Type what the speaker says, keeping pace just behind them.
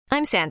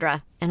I'm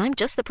Sandra, and I'm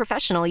just the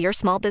professional your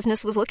small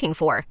business was looking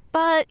for.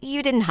 But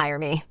you didn't hire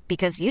me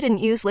because you didn't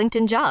use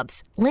LinkedIn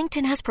Jobs.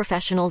 LinkedIn has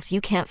professionals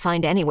you can't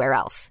find anywhere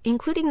else,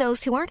 including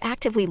those who aren't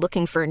actively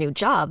looking for a new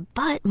job,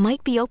 but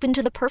might be open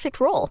to the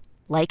perfect role,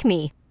 like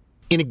me.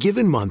 In a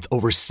given month,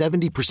 over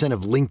 70%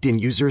 of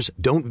LinkedIn users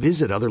don't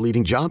visit other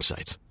leading job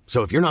sites.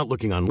 So if you're not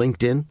looking on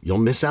LinkedIn, you'll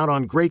miss out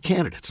on great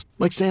candidates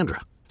like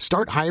Sandra.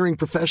 Start hiring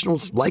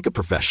professionals like a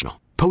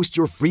professional. Post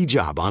your free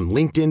job on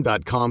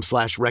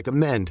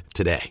linkedin.com/recommend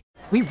today.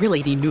 We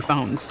really need new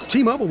phones.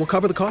 T-Mobile will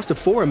cover the cost of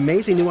 4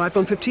 amazing new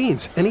iPhone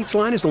 15s, and each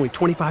line is only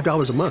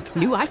 $25 a month.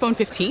 New iPhone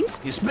 15s?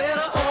 It's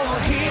better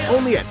over here.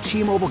 Only at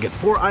T-Mobile, get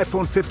 4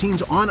 iPhone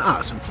 15s on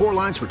us and 4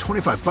 lines for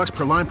 $25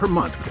 per line per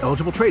month with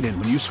eligible trade-in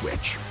when you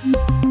switch.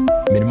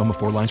 Minimum of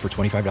 4 lines for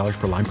 $25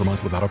 per line per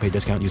month with autopay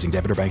discount using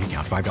debit or bank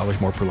account. $5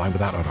 more per line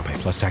without autopay,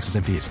 plus taxes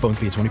and fees. Phone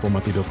fee at 24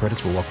 monthly bill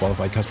credits for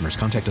well-qualified customers.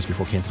 Contact us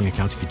before canceling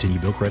account to continue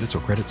bill credits or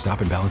credit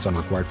stop and balance on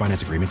required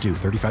finance agreement due.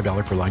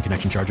 $35 per line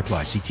connection charge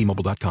applies. See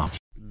T-Mobile.com.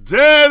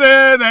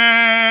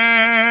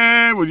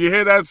 When you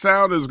hear that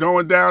sound, it's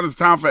going down. It's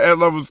time for Ed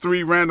Lover's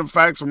 3 Random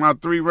Facts. My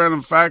 3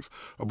 Random Facts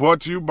are brought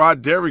to you by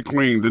Dairy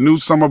Queen. The new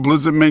Summer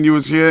Blizzard menu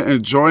is here.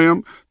 Enjoy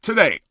them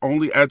today,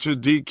 only at your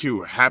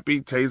DQ. Happy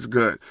tastes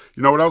good.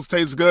 You know what else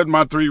tastes good?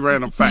 My 3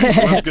 Random Facts.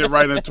 So let's get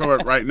right into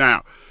it right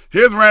now.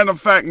 Here's random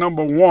fact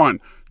number 1.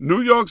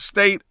 New York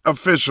State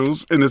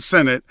officials in the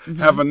Senate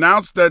have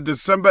announced that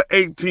December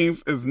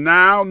 18th is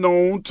now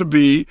known to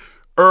be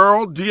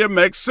Earl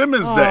DMX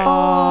Simmons Day.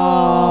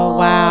 Oh,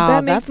 wow.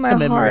 That makes my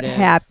heart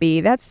happy.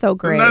 That's so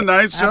great. Isn't that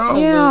nice, Joe?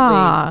 Absolutely.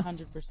 Yeah.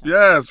 100%.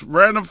 Yes.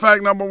 Random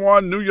fact number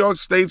 1. New York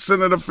State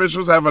Senate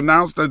officials have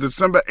announced that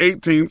December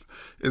 18th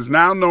is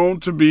now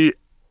known to be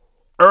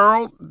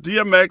Earl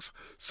DMX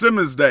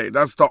Simmons Day.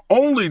 That's the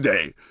only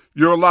day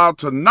you're allowed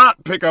to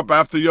not pick up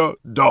after your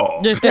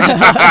dog. You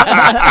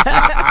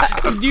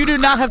do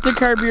not have to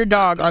curb your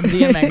dog on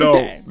DMX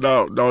Day.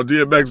 No.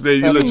 DMX Day,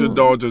 you let your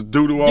dog just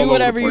doodle all over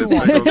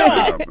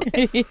the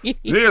place.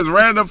 Here's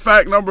random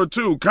fact number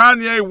 2.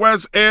 Kanye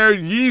West Air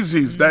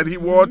Yeezys that he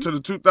wore to the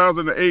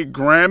 2008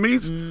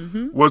 Grammys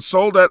was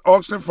sold at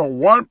auction for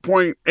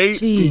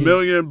 $1.8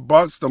 million,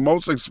 the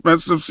most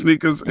expensive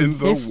sneakers in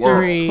the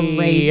world.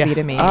 Crazy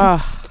to me.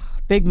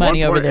 Big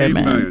money over there,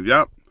 man. Million,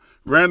 yep.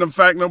 Random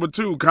fact number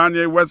 2,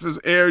 Kanye West's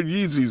Air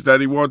Yeezys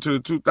that he wore to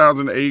the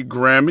 2008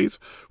 Grammys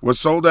was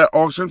sold at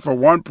auction for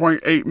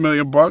 $1.8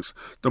 million,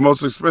 the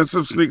most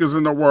expensive sneakers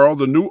in the world.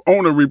 The new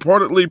owner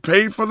reportedly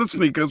paid for the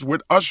sneakers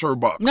with Usher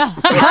bucks.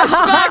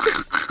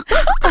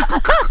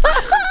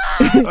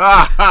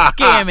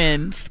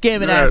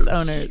 Scamming ass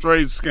owners.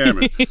 Straight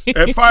scamming.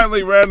 And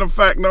finally, random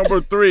fact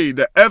number 3,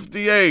 the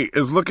FDA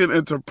is looking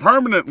into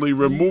permanently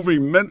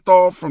removing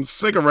menthol from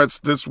cigarettes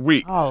this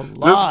week. Oh,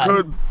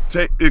 Lord.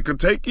 It could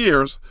take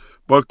years,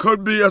 but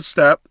could be a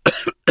step,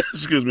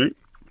 excuse me,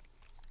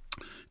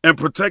 in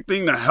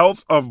protecting the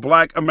health of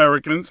Black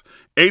Americans.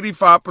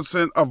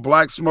 85% of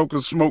Black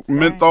smokers smoke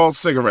menthol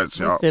cigarettes,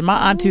 y'all. Listen,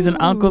 my aunties and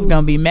uncles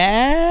gonna be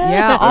mad.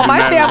 Yeah, all my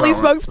family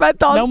smokes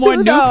menthol. No more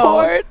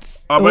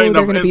Newports. They're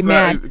gonna be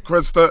mad.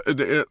 Krista,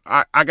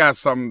 I got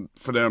something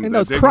for them. And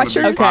those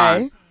crushers.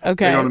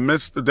 Okay. They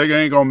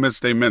ain't gonna miss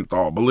their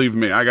menthol. Believe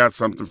me, I got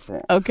something for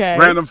them. Okay.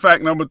 Random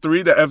fact number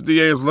 3: the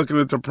FDA is looking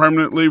into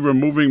permanently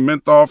removing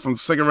menthol from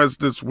cigarettes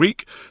this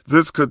week.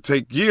 This could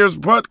take years,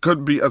 but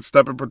could be a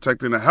step in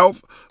protecting the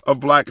health of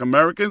Black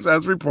Americans.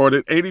 As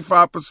reported,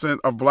 85%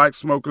 of Black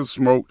smokers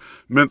smoke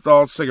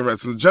menthol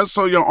cigarettes. And just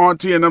so your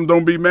auntie and them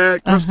don't be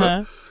mad,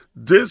 Krista.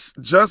 This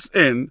just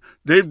in,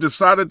 they've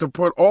decided to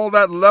put all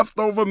that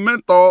leftover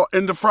menthol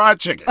in the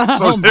fried chicken.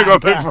 So they're gonna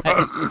be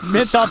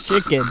menthol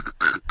chicken.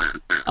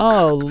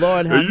 Oh,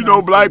 Lord. And you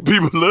know Black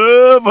people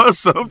love us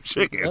some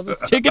chicken.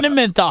 Chicken and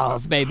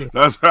menthols, baby.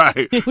 That's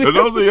right. And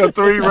those are your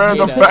 3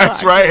 random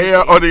facts right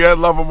here on the Ed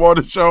Lover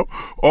Morning Show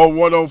on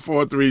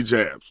 104.3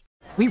 Jams.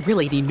 We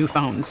really need new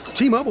phones.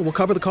 T-Mobile will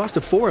cover the cost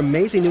of 4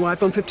 amazing new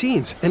iPhone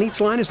 15s, and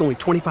each line is only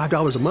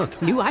 $25 a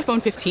month. New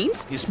iPhone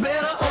 15s? It's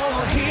better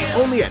over here.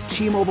 Only at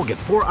T-Mobile, get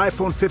 4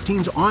 iPhone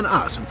 15s on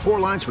us and 4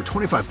 lines for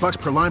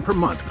 $25 per line per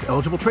month with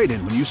eligible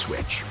trade-in when you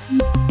switch.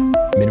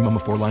 Minimum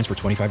of 4 lines for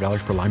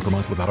 $25 per line per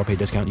month with autopay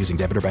discount using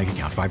debit or bank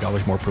account.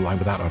 $5 more per line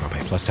without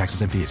autopay, plus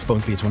taxes and fees. Phone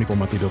fee at 24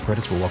 monthly bill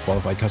credits for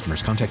well-qualified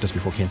customers. Contact us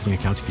before canceling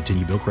account to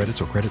continue bill credits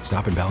or credit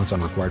stop and balance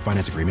on required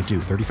finance agreement due.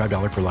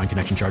 $35 per line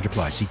connection charge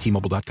applies. See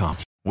T-Mobile.com.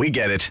 We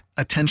get it.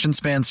 Attention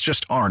spans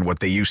just aren't what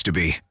they used to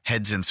be.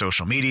 Heads in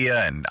social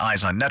media and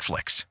eyes on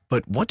Netflix.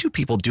 But what do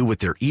people do with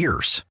their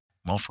ears?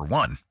 Well, for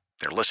one,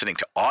 they're listening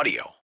to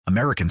audio.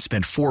 Americans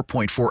spend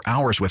 4.4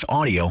 hours with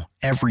audio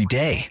every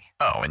day.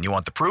 Oh, and you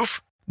want the proof?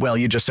 Well,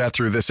 you just sat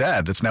through this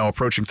ad that's now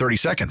approaching 30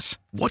 seconds.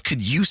 What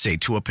could you say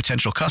to a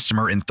potential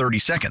customer in 30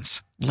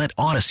 seconds? Let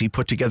Odyssey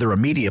put together a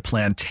media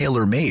plan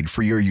tailor-made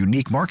for your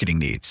unique marketing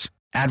needs.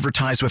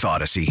 Advertise with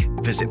Odyssey.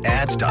 Visit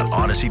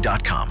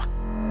ads.odyssey.com.